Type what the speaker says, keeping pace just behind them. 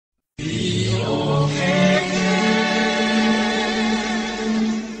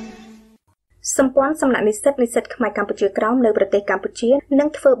សម្ព័ន្ធសំណាក់និស្សិតខ្មែរកម្ពុជាក្រោមនៅប្រទេសកម្ពុជានឹង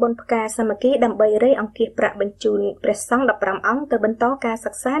ធ្វើបុណ្យផ្កាសាមគ្គីដើម្បីរៃអង្គាសប្រាក់បញ្ជូនព្រះសង្ឃ15អង្គទៅបន្តការ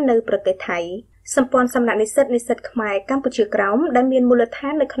សិក្សានៅប្រទេសថៃសម្ព័ន្ធសំណាក់និស្សិតខ្មែរកម្ពុជាក្រោមដែលមានមូលដ្ឋា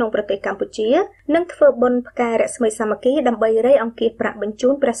ននៅក្នុងប្រទេសកម្ពុជានឹងធ្វើបុណ្យផ្ការស្មីសាមគ្គីដើម្បីរៃអង្គាសប្រាក់បញ្ជូ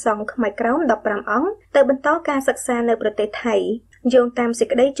នព្រះសង្ឃខ្មែរក្រោម15អង្គទៅបន្តការសិក្សានៅប្រទេសថៃយោងតាមសេច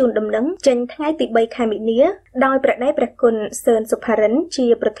ក្តីជូនដំណឹងចេញថ្ងៃទី3ខែមិនិនាដោយព្រះដេចព្រះគុណសឿនសុផារិនជា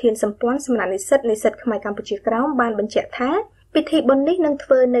ប្រធានសម្ព័ន្ធសំណាក់និស្សិតខ្មែរកម្ពុជាក្រោមបានបញ្ជាក់ថាពិធីបុណ្យនេះនឹងធ្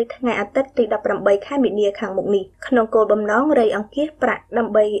វើនៅថ្ងៃអាទិត្យទី18ខែមិនិនាខាងមុខនេះក្នុងគោលបំណងរៃអង្គាសប្រាក់ដើ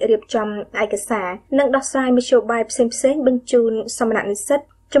ម្បីរៀបចំឯកសារនិងដោះស្រាយមធ្យោបាយផ្សេងៗបញ្ជូនសំណាក់និស្សិត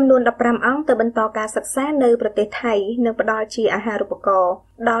ចំនួន15អង្គទៅបន្តការសិក្សានៅប្រទេសថៃនិងផ្ដល់ជាអាហារូបករណ៍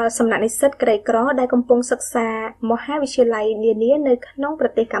ដល់សំណាក់និស្សិតក្រីក្រដែលកំពុងសិក្សាមហាវិទ្យាល័យនានានៅក្នុងប្រ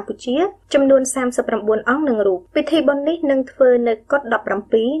ទេសកម្ពុជាចំនួន39អង្គនឹងរូបពិធីបុណ្យនេះនឹងធ្វើនៅកុដិ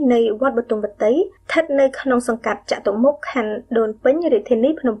17នៃវត្តបទុមវតីស្ថិតនៅក្នុងសង្កាត់ចតុមុខខណ្ឌដូនពេញរាជធានី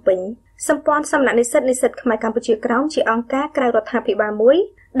ភ្នំពេញសម្ព័ន្ធសំណាក់និស្សិតខ្មែរកម្ពុជាក្រោមជាអង្គការក្រៅរដ្ឋាភិបាលមួយ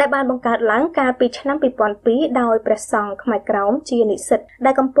ដែលបានបង្កើតឡើងកាលពីឆ្នាំ2002ដោយព្រះសង្ឃខ្មែរក្រោមជានិស្សិត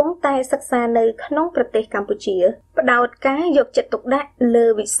ដែលកំពុងតែសិក្សានៅក្នុងប្រទេសកម្ពុជាផ្ដោតការយកចិត្តទុកដាក់លើ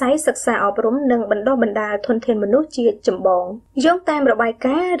វិស័យសិក្សាអប់រំនិងបណ្ដុះបណ្ដាលធនធានមនុស្សជាចម្បងយោងតាមរបាយ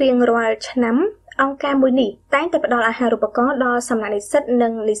ការណ៍រៀងរាល់ឆ្នាំអង្គការមួយនេះតែងតែផ្ដល់អាហារូបករណ៍ដល់សំណាក់និស្សិតនិ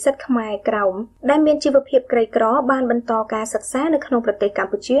ងនិស្សិតខ្មែរក្រោមដែលមានជីវភាពក្រីក្របានបន្តការសិក្សានៅក្នុងប្រទេសក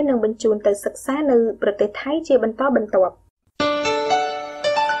ម្ពុជានិងបញ្ជូនទៅសិក្សានៅប្រទេសថៃជាបន្តបន្ទាប់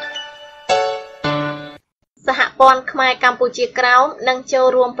សហព័ន្ធខ្មែរកម្ពុជាក្រោមនឹងចូល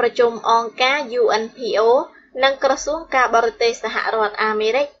រួមប្រជុំអង្គការ UNPO និងក្រសួងការបរទេសសហរដ្ឋអាមេ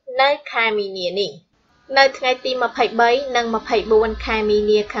រិកនៅខែមីនានេះនៅថ្ងៃទី23និង24ខែមី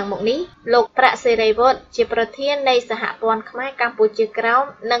នាខាងមុខនេះលោកប្រាក់សេរីវុឌ្ឍជាប្រធាននៃសហព័ន្ធខ្មែរកម្ពុជាក្រោម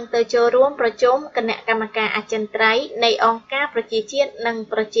នឹងទៅចូលរួមប្រជុំគណៈកម្មការអចិន្ត្រៃយ៍នៃអង្គការប្រជាជាតិនិង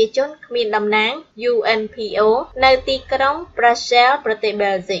ប្រជាជនគ្មានតំណាង UNPO នៅទីក្រុង Brussels ប្រទេស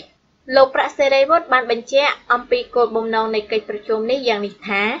Belgiumលោកប្រាក់សេរីវុឌ្ឍបានបញ្ជាក់អំពីគោលបំណងនៃកិច្ចប្រជុំនេះយ៉ាងនេះ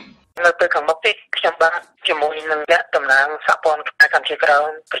ថានៅពេលខាងមុខនេះខ្ញុំបានជាមួយនឹងអ្នកតំណាងសហព័ន្ធខ្មែរកម្ពុជាក្រោម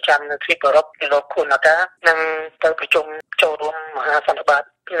ប្រចាំនៅទ្វីបអឺរ៉ុបគឺលោកខុនណាតានឹងទៅប្រជុំចូលរួមមហាសន្និបាត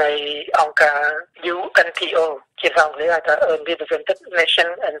នៃអង្គការ UNPO ជាភាសាអង់គ្លេសហៅថា Unrepresented Nation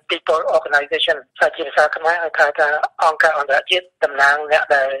and People Organization ហើយជាភាសាខ្មែរហៅថាអង្គការអន្តរជាតិតំណាងអ្នក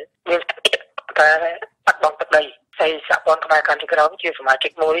ដែលមានតែបាត់បង់ទឹកដីហើយសហព័ន្ធខ្មែរកម្ពុជាក្រោមជាសមាជិ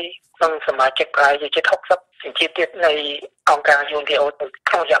កមួយនិងសមាជិកប្រហែលជាជិត60សញ្ជាតិទៀតនៃអង្គការ UNPO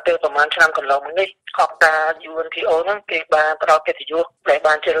ក្នុងរយៈពេលប្រមាណឆ្នាំកន្លងមកនេះអង្គការ UNPO ហ្នឹងគេបានផ្ដល់កិត្តិយសដែល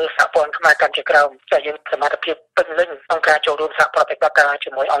បានជ្រើសរើសសហព័ន្ធខ្មែរកម្ពុជាក្រោមដែលយើងសមត្ថភាពពេញលេញក្នុងការចូលរួមសហប្រតិបត្តិការជា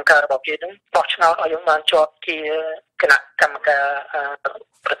មួយអង្គការរបស់គេហ្នឹងបោះឆ្នោតឲ្យយើងបានជាប់ជាគណៈកម្មការ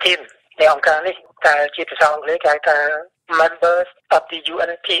ប្រធាននៃអង្គការនេះតែជាភាសាអង់គ្លេសគេហៅថា Members of the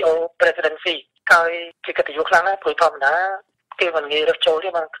UNPO Presidency ហើយជាកិត្តិយសខ្លាំងណាស់ព្រោះធម្មតាគេមិនងាយរើសចូលទេ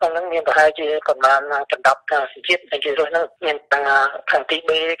បាទក្នុងហ្នឹងមានប្រហែលជាប្រមាណកណ្ដាប់សញ្ជាតិដែលគេរើសហ្នឹងមានខាងទី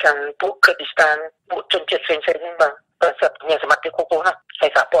បេខាងពួកគឺឌីស្តានពួកជនជាតិផ្សេងៗហ្នឹងបាទប្រសិទ្ធមានសមត្ថភាពខ្ពស់ណាស់ហើ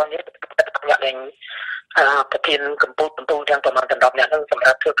យសហព័ន្ធនេះអ្នកដែលប្រធានកម្ពុជាទាំងប្រមាណកណ្ដាប់អ្នកហ្នឹងសម្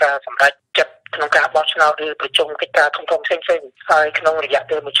រាប់ធ្វើការសម្រេចចិត្តក្នុងការបោះឆ្នោតឬប្រជុំកិច្ចការធំៗផ្សេងៗហើយក្នុងរយៈ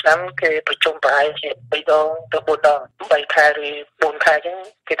ពេល1ឆ្នាំគេប្រជុំប្រហែលជា3ដងទៅ4ដង3ខែឬ4ខែអញ្ចឹង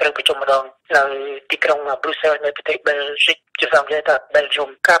គេត្រូវប្រជុំម្ដងនៅទីក្រុង Brussels នៅប្រទេស Belgium ជាសង្កេតថា Belgium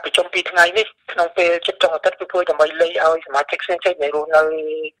ការប្រជុំ2ថ្ងៃនេះក្នុងពេលជិតចុងអាទិត្យគឺធ្វើដើម្បីលៃឲ្យសមាជិកផ្សេងៗដែលរស់នៅ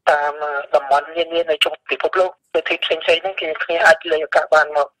តាមតំបន់នានានៅជុំពិភពលោកប្រទេសផ្សេងៗហ្នឹងគេគ្នាអាចលៃឱកាសបាន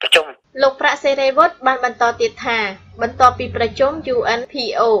មកប្រជុំលោកប្រាក់សេរីវុឌ្ឍបានបន្តទៀតថាបន្ទាប់ពីប្រជុំ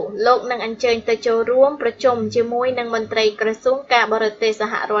UNPO លោកនឹងអញ្ជើញទៅចូលរួមប្រជុំជាមួយនឹងមន្ត្រីក្រសួងការបរទេសស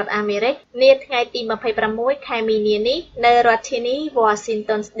ហរដ្ឋអាមេរិកនាថ្ងៃទី26ខែមីនានេះនៅរដ្ឋធានី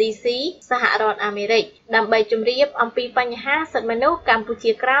Washington DC សហរដ្ឋអាមេរិកដើម្បីជម្រាបអំពីបញ្ហាសិទ្ធិមនុស្សកម្ពុ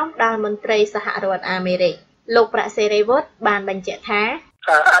ជាក្រោមដល់មន្ត្រីសហរដ្ឋអាមេរិកលោកប្រាក់សេរីវុឌ្ឍបានបញ្ជាក់ថា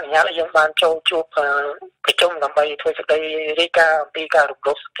អនុញ្ញាតឲ្យយើងបានចូលជួបប្រជុំដើម្បីធ្វើសេចក្តីរាយការណ៍អំពីការរំ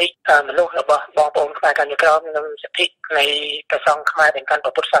លោភសិទ្ធិមនុស្សរបស់បងប្អូនខ្មែរកម្ពុជាក្រោមនិងសិទ្ធិនៃព្រះសង្ឃខ្មែរដែលកាន់ពុ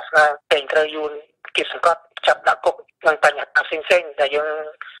ទ្ធសាសនាដែលត្រូវយួនគៀបសង្កត់ចាប់ដាក់គុកនិងបញ្ហាផ្សេងៗដែលយើ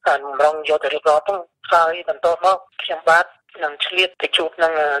ងរងយកទៅរៀបរាប់ទៅហើយបន្តមកខ្ញុំបាទនឹងឆ្លៀតទៅជួបនឹ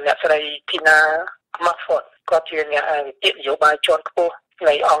ងអ្នកស្រី Tina Mofford គាត់ជាអ្នកវិទ្យានយោបាយជាន់ខ្ពស់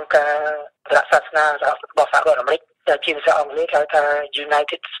នៃអង្គការសាសនារបស់សហរដ្ឋអាមេរិក ដែលជាភាសាអង់គ្លេសហៅថា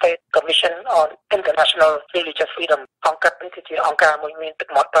United States Commission on International Religious Freedom អង្គការនេះគឺជាអង្គការមួយមានទឹក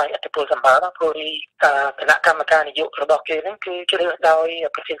មាត់ប្រាយឥទ្ធិពលសម្បើមព្រោះគណៈកម្មការនយោបាយរបស់គេហ្នឹងគឺជ្រើសដោយ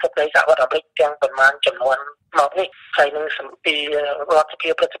ប្រធានទឹកដីសហរដ្ឋអាមេរិកទាំងប្រមាណចំនួនមកនេះហើយនឹងសម្ពីរដ្ឋសភា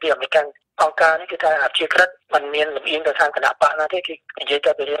ប្រតិភិអាមេរិកអង្គការនេះគឺថាជាក្រិតមិនមានលំអៀងទៅខាងគណៈបកណាទេគឺនិយាយ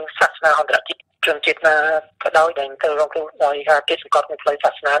តែពីរឿងសាសនាអន្តរជាតិជនជាតិណាក៏ដោយដែលត្រូវរងគ្រោះដោយការគេសង្កត់ក្នុងផ្លូវ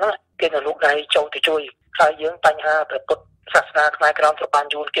សាសនាហ្នឹងគេនៅលោកដៃចូលទៅជួយហើយយើងបញ្ហាប្រពុតសាសនាខ្មែរក្រមត្រូវបាន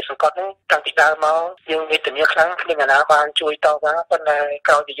យល់គេសង្កត់ហ្នឹងតាំងពីដើមមកយើងមានទំនាខ្លាំងគ្មានអ្នកណាបានជួយតវ៉ាប៉ុន្តែ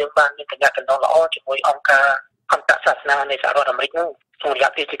ក្រោយពីយើងបានមានទំនាតំណងល្អជាមួយអង្គការអន្តរសាសនានៃសហរដ្ឋអាមេរិកហ្នឹងក្នុងរ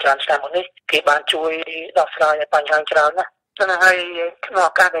យៈពេលជាច្រើនឆ្នាំមកនេះគេបានជួយដោះស្រាយបញ្ហាច្រើនណាស់តែហើយក្នុង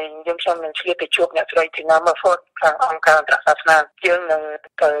ឱកាសដែលយើងខ្ញុំនឹងឆ្លៀតទៅជួបអ្នកស្រីធីណាម៉ាហ្វតខាងអង្គការអន្តរសាសនាយើងនឹង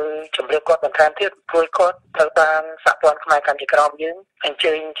ទៅជម្រាបគាត់បន្ថែមទៀតព្រោះគាត់ត្រូវបានសហព័ន្ធខ្មែរកម្ពុជាក្រោមយើងអញ្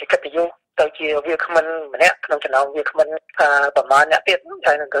ជើញជាកិត្តិយសទៅជាវាគ្មិនម្នាក់ក្នុងចំណោមវាគ្មិនប្រមាណអ្នកទៀត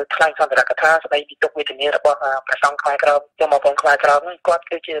ហើយនឹងទៅថ្លែងសន្ទរកថាស្ដីពីទុកវេទនារបស់ព្រះសង្ឃខ្មែរក្រោមទាំងមកបងខ្មែរក្រោមគាត់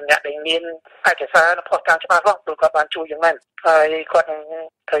គឺជាអ្នកដែលមានឯកសារនិងភស្តុតាងច្បាស់លាស់ព្រោះគាត់បានជួយយ៉ាងណាស់ហើយគាត់នឹង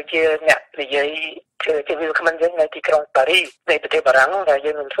ត្រូវជាអ្នកនិយាយជាវាគ្មិនយើងនៅទីក្រុងប៉ារីសនៃប្រទេសបារាំងដែល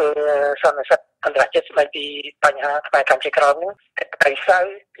យើងនឹងធ្វើសន្និសីទអន្តរជាតិស្ដីពីបញ្ហាខ្មែរកម្ពុជាក្រោមនេះថ្ងៃសៅ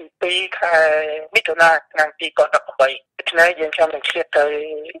រ៍ទី2ខែមិថុនាឆ្នាំ2018ដូច្នេះយើងខ្ញុំនឹងឆ្លៀតទៅ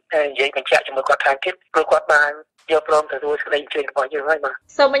និយាយបញ្ជាក់ជាមួយគាត់ខាងទៀតព្រោះគាត់បានយកព្រមទទួលស្ដីអញ្ជើញរបស់យើងហើយបាទ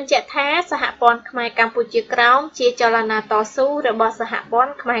សូមបញ្ជាក់ថាសហព័ន្ធខ្មែរកម្ពុជាក្រោមជាចលនាតស៊ូរបស់សហព័ន្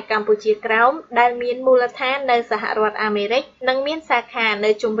ធខ្មែរកម្ពុជាក្រោមដែលមានមូលដ្ឋាននៅសហរដ្ឋអាមេរិកនិងមានសាខា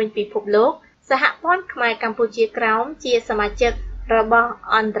នៅជុំវិញពិភពលោកសហព័ន្ធខ្មែរកម្ពុជាក្រោមជាសមាជិករបស់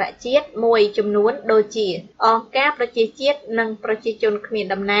អន្តរជាតិមួយចំនួនដូចជាអង្គការប្រជាជាតិនិងប្រជាជនគ្មាន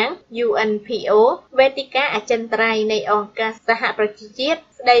តំណាង UNPO វេទិកាអចិន្ត្រៃយ៍នៃអង្គការសហប្រជាជាតិ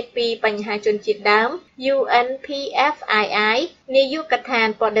ស្ដីពីបញ្ហាជនជាតិដើម UNPFII នាយកដ្ឋាន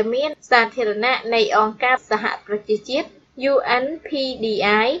ព័ត៌មានសាធារណៈនៃអង្គការសហប្រជាជាតិ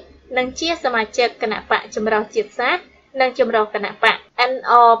UNPDI និងជាសមាជិកគណៈបកចម្រុះជាតិសាសន៍និងចម្រុះគណៈបក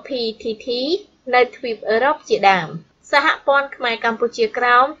NRPTT នៅទ្វីបអឺរ៉ុបជាដើមសហព័ន្ធខ្មែរកម្ពុជាក្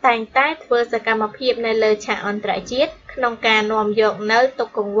រោមតែងតែធ្វើសកម្មភាពនៅលើឆាកអន្តរជាតិក្នុងការនាំយកនៅទុក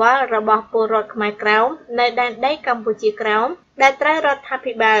កង្វល់របស់ពលរដ្ឋខ្មែរក្រោមនៅដែនដីកម្ពុជាក្រោមដែលត្រូវរដ្ឋា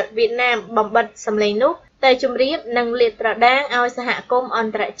ភិបាលវៀតណាមបំបិទសម្លេងនោះទៅជម្រាបនិងលាតត្រដាងឲ្យសហគមន៍អ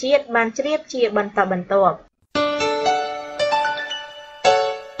ន្តរជាតិបានជ្រាបជាបន្តបន្ទាប់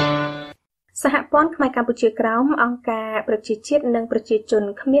សហព័ន្ធខ្មែរកម្ពុជាក្រោមអង្គការប្រជាជាតិនិងប្រជាជន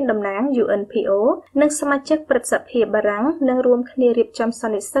គ្មានតំណាង UNPO និងសមាជិកព្រឹទ្ធសភាបារាំងនឹងរួមគ្នារៀបចំស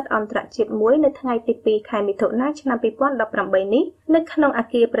ន្និសីទអន្តរជាតិមួយនៅថ្ងៃទី2ខែមិថុនាឆ្នាំ2018នេះនៅក្នុងអ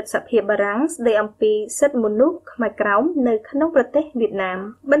គារព្រឹទ្ធសភាបារាំងស្ដីអំពីសិទ្ធិមនុស្សខ្មែរក្រោមនៅក្នុងប្រទេសវៀតណាម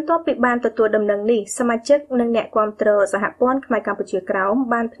បន្ទាប់ពីបានទទួលដំណឹងនេះសមាជិកនិងអ្នកគាំទ្រសហព័ន្ធខ្មែរកម្ពុជាក្រោម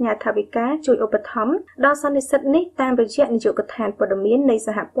បានផ្ញើថវិកាជួយឧបត្ថម្ភដល់សន្និសីទនេះតាមរយៈនាយកដ្ឋានព័ត៌មាននៃស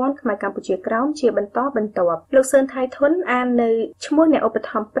ហព័ន្ធខ្មែរកម្ពុជាក្រោមជាបន្តបន្ទាប់លោកសឿនថៃធុនអាននៅឈ្មោះអ្នកឧបត្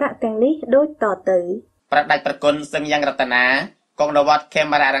ថម្ភប្រាក់ទាំងនេះដូចតទៅប្រដាច់ប្រគុណសឹងយ៉ាងរតនាកងដវត្តខេ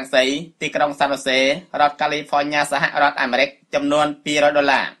មរៈរង្សីទីក្រុងសានហូសេរដ្ឋកាលីហ្វ័រញ៉ាសហរដ្ឋអាមេរិកចំនួន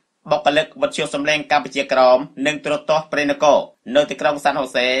$200បុគ្គលិកវិទ្យុសំឡេងកម្ពុជាក្រោមនិងទូរទស្សន៍ព្រៃនគរនៅទីក្រុងសានហូ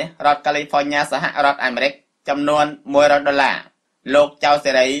សេរដ្ឋកាលីហ្វ័រញ៉ាសហរដ្ឋអាមេរិកចំនួន$100លោកចៅ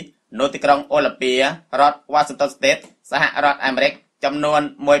សេរីនៅទីក្រុងអូឡាពីរដ្ឋ Washington State សហរដ្ឋអាមេរិកចំនួន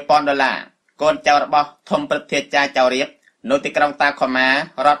$1000កូនចៅរបស់ធំព្រឹទ្ធាចារ្យចៅរៀបនៅទីក្រុងតាខូម៉ា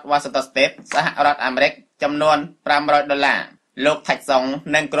រដ្ឋ Washington State សហរដ្ឋអាមេរិកចំនួន$500លោកថាច់សុង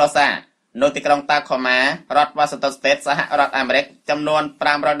និងគ្រួសារនៅទីក្រុងតាខូម៉ារដ្ឋ Washington State សហរដ្ឋអាមេរិកចំនួន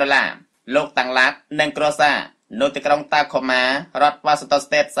$500លោកតាំងឡាតនិងគ្រួសារនៅទីក្រុងតាខូម៉ារដ្ឋ Washington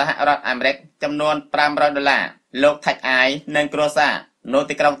State សហរដ្ឋអាមេរិកចំនួន$500លោកថាច់អាយនិងគ្រួសារនៅ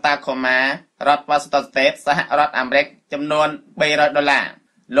ទីក្រុងតាខូម៉ារដ្ឋ Washington State សហរដ្ឋអាមេរិកចំនួន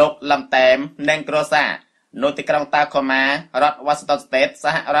$300លោកលំតែមនិងគ្រួសារនៅទីក្រុងតាខូម៉ារដ្ឋ Washington State ស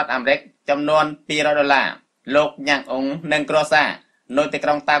ហរដ្ឋអាមេរិកចំនួន$200លោកញ៉ាងអ៊ុងនិងគ្រួសារនៅទីក្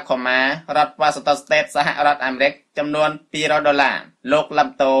រុងតាខូម៉ារដ្ឋ Washington State សហរដ្ឋអាមេរិកចំនួន$200លោកលំ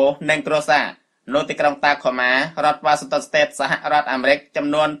តូនិងគ្រួសារនៅទីក្រុងតាខូម៉ារដ្ឋ Washington State សហរដ្ឋអាមេរិកចំ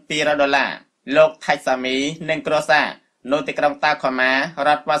នួន$200លោកថាច់សាមីនិងគ្រួសារនៅទីក្រុងតាខូម៉ារ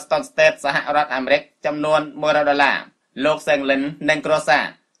ដ្ឋ Washington State សហរដ្ឋអាមេរិកចំនួន$100លោកសេងលិននិងគ្រួសារ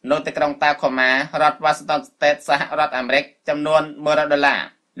នៅទីក្រុងតាខូម៉ារដ្ឋ Washington State សហរដ្ឋអាមេរិកចំនួន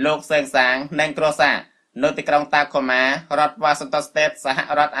$100លោកសេងសាងនិងគ្រួសារនៅទីក្រុងតាខូម៉ារដ្ឋ Washington State សហ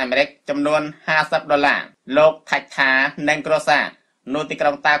រដ្ឋអាមេរិកចំនួន$50លោកថាច់ថានិងគ្រួសារនៅទីក្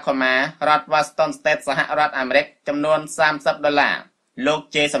រុងតាខូម៉ារដ្ឋ Washington State សហរដ្ឋអាមេរិកចំនួន$30លោក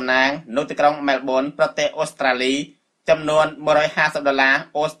ជេសំណាងនៅទីក្រុង Melbourne ប្រទេសអូស្ត្រាលី ចំនួន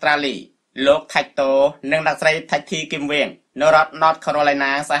$150អូស្ត្រាលីលោកថៃតូនិងអ្នកស្រីថៃធីគឹមវៀងនៅរដ្ឋ North Carolina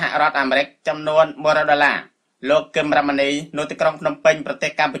សហរដ្ឋអាមេរិកចំនួន$100លោកគឹមរមនីនៅទីក្រុងភ្នំពេញប្រទេ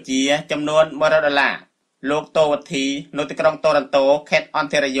សកម្ពុជាចំនួន$100លោកតូវធីនៅទីក្រុងតូរ៉ន្តូខេត្តអន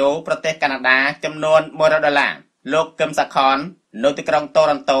តារីយ៉ូប្រទេសកាណាដាចំនួន$100លោកគឹមសាខននៅទីក្រុងតូ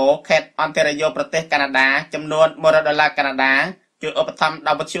រ៉ន្តូខេត្តអនតារីយ៉ូប្រទេសកាណាដាចំនួន$100កាណាដាជួយឧបត្ថម្ភដ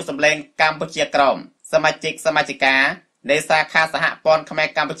ល់វិទ្យុសម្លេងកម្ពុជាក្រមសមាជិកសមាជិកានៃសាខាសហព័ន្ធខ្មែរ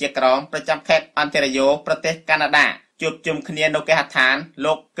កម្ពុជាក្រមប្រចាំខេត្តអនតារីយ៉ូប្រទេសកាណាដាជួបជុំគ្នានៅគេហដ្ឋាន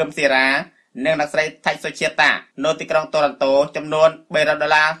លោកគឹមស៊ីរ៉ានិងអ្នកស្រីថៃសុជាតានៅទីក្រុងតូរ៉ន្តូចំនួន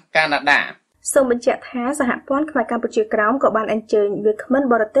$300កាណាដាសូមបញ្ជាក់ថាសហព័ន្ធខ្មែរកម្ពុជាក្រោមក៏បានអញ្ជើញវាគ្មិន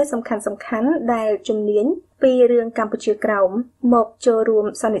បរទេសសំខាន់ៗដែលជំនាញពីរឿងកម្ពុជាក្រោមមកចូលរួម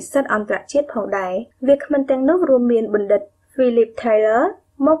សន្និសីទអន្តរជាតិផងដែរវាគ្មិនទាំងនោះរួមមានបណ្ឌិត Philip Taylor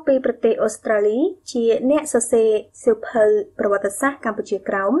មកពីប្រទេសអូស្ត្រាលីជាអ្នកសរសេរសៀវភៅប្រវត្តិសាស្ត្រកម្ពុជា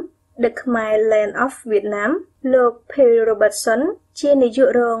ក្រោម The Khmer Land of Vietnam លោក Phil Robertson ជានាយក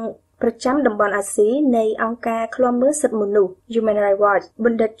រងប្រចាំតំបន់អាស៊ីនៃអង្គការឃ្លាំមើលសិទ្ធិមនុស្ស Human Rights Watch ប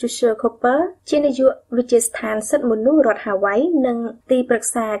ណ្ឌិត Joshua Cooper ជានាយកវិទ្យាស្ថានសិទ្ធិមនុស្សរដ្ឋ Hawaii និងទីប្រឹក្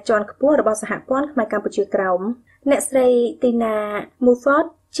សាជាន់ខ្ពស់របស់សហព័ន្ធខ្មែរកម្ពុជាក្រោមអ្នកស្រី Tina Muford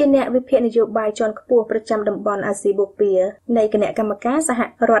ជាអ្នកវិភាគនយោបាយជាន់ខ្ពស់ប្រចាំតំបន់អាស៊ីបូព៌ានៃគណៈកម្មការសហ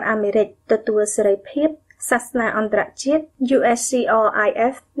រដ្ឋអាមេរិកទទួលសេរីភាពសាសនាអន្តរជាតិ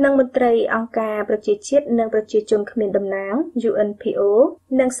USCRIF និងមន្ត្រីអង្គការប្រជាជាតិនិងប្រជាជនគ្មានតំណាង UNPO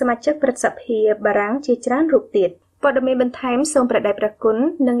និងសមាជិកព្រឹទ្ធសភាបារាំងជាច្រើនរូបទៀតព័ត៌មានបន្ថែមសូមព្រះដៃព្រះគុណ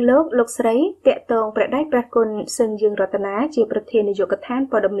និងលោកស្រីតាក់ទងព្រះដៃព្រះគុណសឹងយើងរតនាជាប្រធាននាយកដ្ឋាន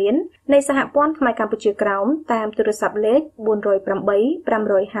ព័ត៌មាននៃសហព័ន្ធខ្មែរកម្ពុជាក្រោមតាមទូរស័ព្ទលេខ408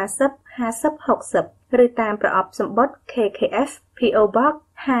 550 5060ឬតាមប្រអប់សម្បត្តិ KKF PO Box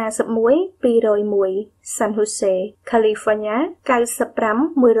 51201 San Jose California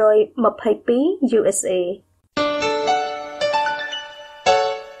 95122 USA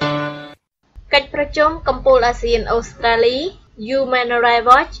កិច្ចប្រជុំកម្ពុជាអាស៊ានអូស្ត្រាលី Human Rights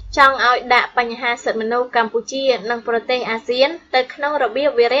Watch ចង់ឲ្យដាក់បញ្ហាសិទ្ធិមនុស្សកម្ពុជានិងប្រទេសអាស៊ានទៅក្នុងរបៀប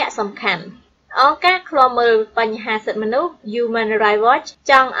វារៈសំខាន់អង្គការឃ្លាំមើលបញ្ហាសិទ្ធិមនុស្ស Human Rights Watch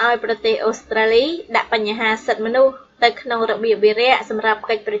ចង់ឲ្យប្រទេសអូស្ត្រាលីដាក់បញ្ហាសិទ្ធិមនុស្សទៅក្នុងរបៀបវារៈសម្រាប់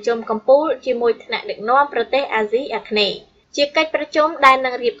កិច្ចប្រជុំកម្ពុជាជាមួយថ្នាក់ដឹកនាំប្រទេសអាស៊ីអាគ្នេយ៍ជាកិច្ចប្រជុំដែលនឹ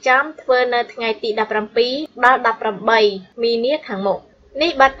ងរៀបចំធ្វើនៅថ្ងៃទី17ដល់18មីនាខាងមុខ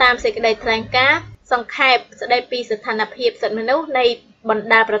នេះបានតាមសេចក្តីថ្លែងការណ៍សង្ខេបស្តីពីស្ថានភាពសិទ្ធិមនុស្សនៃបណ្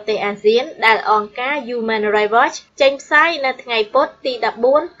ដាប្រទេសអាស៊ានដែលអង្គការ Human Rights Watch ចេញផ្សាយនៅថ្ងៃពុធទី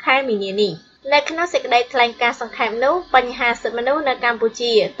14ខែមីនានេះនៅក្នុងសេចក្តីថ្លែងការណ៍សង្ខេបនោះបញ្ហាសិទ្ធិមនុស្សនៅកម្ពុ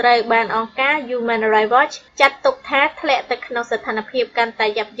ជាត្រូវបានអង្គការ Human Rights Watch ចាត់ទុកថាធ្លាក់ទៅក្នុងស្ថានភាពកាន់តែ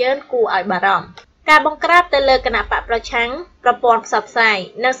យ៉ាប់យ៉ឺនគួរឲ្យបារម្ភការបង្ក្រាបទៅលើគណបកប្រឆាំងប្រព័ន្ធផ្សព្វផ្សាយ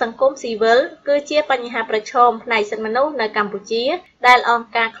និងសង្គមស៊ីវិលគឺជាបញ្ហាប្រឈមផ្នែកសិទ្ធិមនុស្សនៅកម្ពុជាដែលអង្គ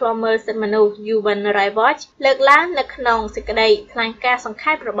ការឃ្លាំមើលសិទ្ធិមនុស្ស Human Rights Watch លើកឡើងនៅក្នុងសេចក្តីថ្លែងការណ៍សង្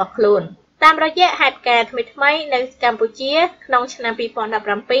ខេបរបស់ខ្លួនតាមរយៈហេតុការណ៍ថ្មីៗនៅកម្ពុជាក្នុងឆ្នាំ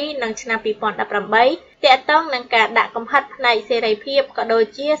2017និងឆ្នាំ2018ទាក់ទងនឹងការដាក់កំហិតផ្នែកសេរីភាពក៏ដូច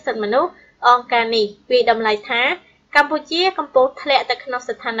ជាសិទ្ធិមនុស្សអង្គការនេះវាយតម្លៃថាកម្ពុជាកំពុងធ្លាក់ទៅក្នុង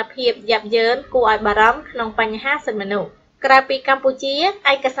ស្ថានភាពយ៉ាប់យ៉ឺនគួរឲ្យបារម្ភក្នុងបញ្ហាសិទ្ធិមនុស្សក្រៅពីកម្ពុជា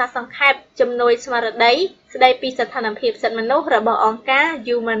ឯកសារសង្ខេបជំនួយស្មារតីស្តីពីស្ថានភាពសិទ្ធិមនុស្សរបស់អង្គការ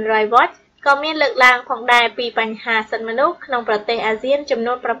Human Rights Watch ក៏មានលើកឡើងផងដែរពីបញ្ហាសិទ្ធិមនុស្សក្នុងប្រទេសអាស៊ានចំ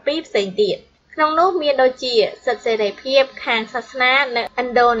នួន7ផ្សេងទៀតក្នុងនោះមានដូចជាសិទ្ធិសេរីភាពខាងសាសនានៅឥ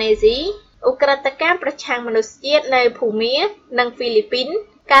ណ្ឌូនេស៊ីឧក្រិដ្ឋកម្មប្រឆាំងមនុស្សជាតិនៅភូមានិងហ្វីលីពីន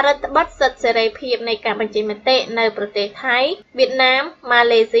ការរដ្ឋបတ်សិទ្ធិសេរីភាពនៃការបញ្ចេញមតិនៅប្រទេសថៃវៀតណាមម៉ា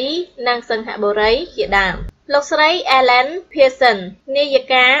ឡេស៊ីនិងសិង្ហបុរីជាដើមលោកស្រី Ellen Pearson នាយិ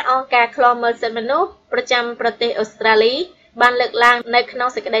កាអង្គការឃ្លាំមើលសិទ្ធិមនុស្សប្រចាំប្រទេសអូស្ត្រាលីបានលើកឡើងនៅក្នុង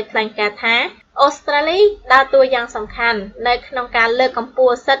សេចក្តីថ្លែងការណ៍ថាអូស្ត្រាលីដើរតួយ៉ាងសំខាន់នៅក្នុងការលើកកម្ព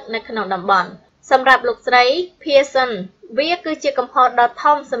ស់សិទ្ធិនៅក្នុងតំបន់សម្រាប់លោកស្រី Pearson វាគឺជាកំហុសដ៏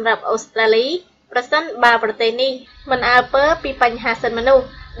ធំសម្រាប់អូស្ត្រាលីប្រសិនបើប្រទេសនេះមិនអើពើពីបញ្ហាសិទ្ធិមនុស្ស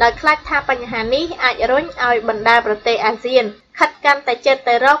ដោយខ្លាចថាបញ្ហានេះអាចរុញឲ្យបណ្ដាប្រទេសអាស៊ានខិតកាន់តែជិត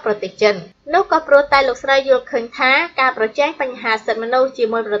ទៅរកប្រទេសចិននោះក៏ព្រោះតែលោកស្រីយល់ឃើញថាការប្រជែងបញ្ហាសិទ្ធិមនុស្សជា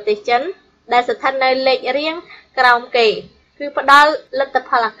មួយប្រទេសចិនដែលស្ថិតនៅលេខរៀងក្រោមគេគឺផ្ដល់លទ្ធ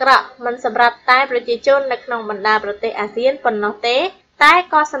ផលអាក្រក់មិនសម្រាប់តែប្រជាជននៅក្នុងបណ្ដាប្រទេសអាស៊ានប៉ុណ្ណោះទេតែ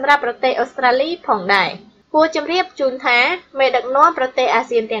ក៏សម្រាប់ប្រទេសអូស្ត្រាលីផងដែរគួរជម្រាបជូនថាមេដឹកនាំប្រទេសអា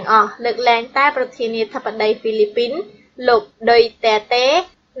ស៊ានទាំងអស់លើកលែងតែប្រធានាធិបតីហ្វីលីពីនលោកឌុយតេតេ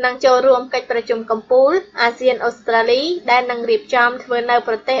នឹងចូលរួមកិច្ចប្រជុំកំពូលអាស៊ានអូស្ត្រាលីដែលនឹងរៀបចំធ្វើនៅ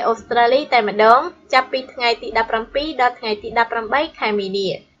ប្រទេសអូស្ត្រាលីតែម្ដងចាប់ពីថ្ងៃទី17ដល់ថ្ងៃទី18ខែមីនា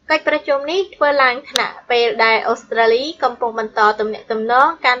កិច្ចប្រជុំនេះធ្វើឡើងថ្នាក់ពេលដែលអូស្ត្រាលីកំពុងបន្តទំនាក់ទំនង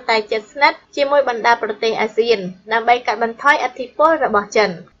កាន់តែជិតស្និទ្ធជាមួយបណ្ដាប្រទេសអាស៊ានដើម្បីកាត់បន្ថយឥទ្ធិពលរបស់ចិន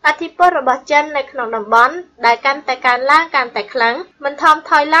ឥទ្ធិពលរបស់ចិននៅក្នុងតំបន់ដែលកាន់តែកើនឡើងកាន់តែខ្លាំងមិនថម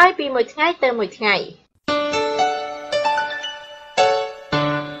ថយឡើយពីមួយថ្ងៃទៅមួយថ្ងៃ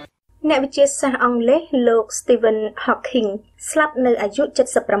អ្នកវិទ្យាសាស្ត្រអង់គ្លេសលោក Stephen Hawking ស្លាប់នៅអាយុ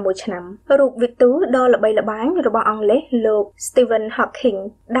76ឆ្នាំរូបវិទូដ៏ល្បីល្បាញរបស់អង់គ្លេសលោក Stephen Hawking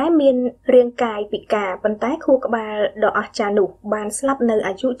ដែលមានរាងកាយពិការប៉ុន្តែខួរក្បាលដ៏អស្ចារ្យនោះបានស្លាប់នៅ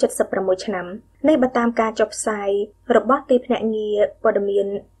អាយុ76ឆ្នាំនេះបើតាមការចុះផ្សាយរបស់ទីភ្នាក់ងារព័ត៌មាន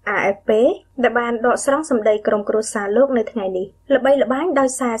AFP ដែលបានដកស្រង់សម្ដីក្រុមគ្រួសារលោកនៅថ្ងៃនេះល្បីល្បាញដោយ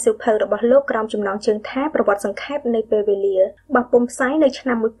សារសៀវភៅរបស់លោកក្រោមចំណងជើងថាប្រវត្តិសង្ខេបនៃពេលវេលាបោះពុម្ពផ្សាយនៅឆ្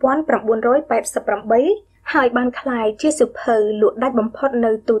នាំ1988ហើយបានក្លាយជាសៀវភៅលក់ដាច់បំផុត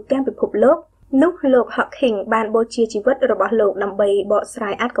នៅទូទាំងពិភពលោកនោះលោក Hawking បានបូជាជីវិតរបស់លោកដើម្បីបកស្រា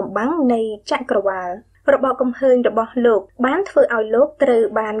យអាថ៌កំបាំងនៃចក្រវាឡរបបកំហើញរបស់លោកបានធ្វើឲ្យលោកត្រូវ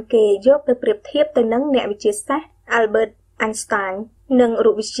បានគេយកទៅប្រៀបធៀបទៅនឹងអ្នកវិទ្យាសាស្ត្រ Albert Einstein និង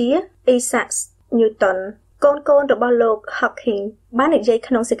រូបវិទ្យា Isaac Newton កូនរបស់លោក Hawking បាននិយាយ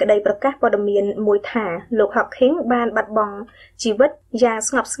ក្នុងសេចក្តីប្រកាសព័ត៌មានមួយថាលោក Hawking បានបាត់បង់ជីវិតយ៉ាង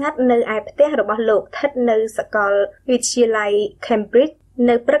ស្ងប់ស្ងាត់នៅឯផ្ទះរបស់លោកស្ថិតនៅសាកលវិទ្យាល័យ Cambridge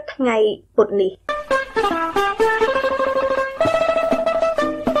នៅព្រឹកថ្ងៃពុធនេះ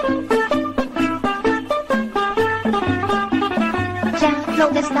លោក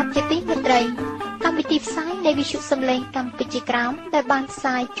អ្នកស្ដាប់ជាទីមេត្រីកម្មវិធីផ្សាយនៃវិទ្យុសំឡេងកម្ពុជាក្រោមដែលបានផ្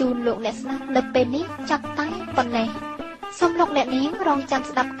សាយជូនលោកអ្នកស្ដាប់នៅពេលនេះចាប់តែប៉ុណ្ណេះសូមលោកអ្នកនាងរងចាំ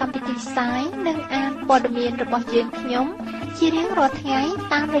ស្ដាប់កម្មវិធីផ្សាយនិងអានព័ត៌មានរបស់យើងខ្ញុំជារៀងរាល់ថ្ងៃ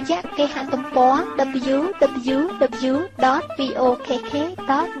តាមរយៈគេហទំព័រ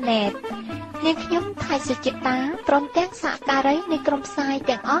www.vokk.net នាងខ្ញុំថៃសុចិតាព្រមទាំងសហការីនៃក្រុមផ្សាយ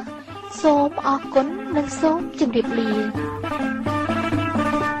ទាំងអស់សូមអរគុណនិងសូមជម្រាបលា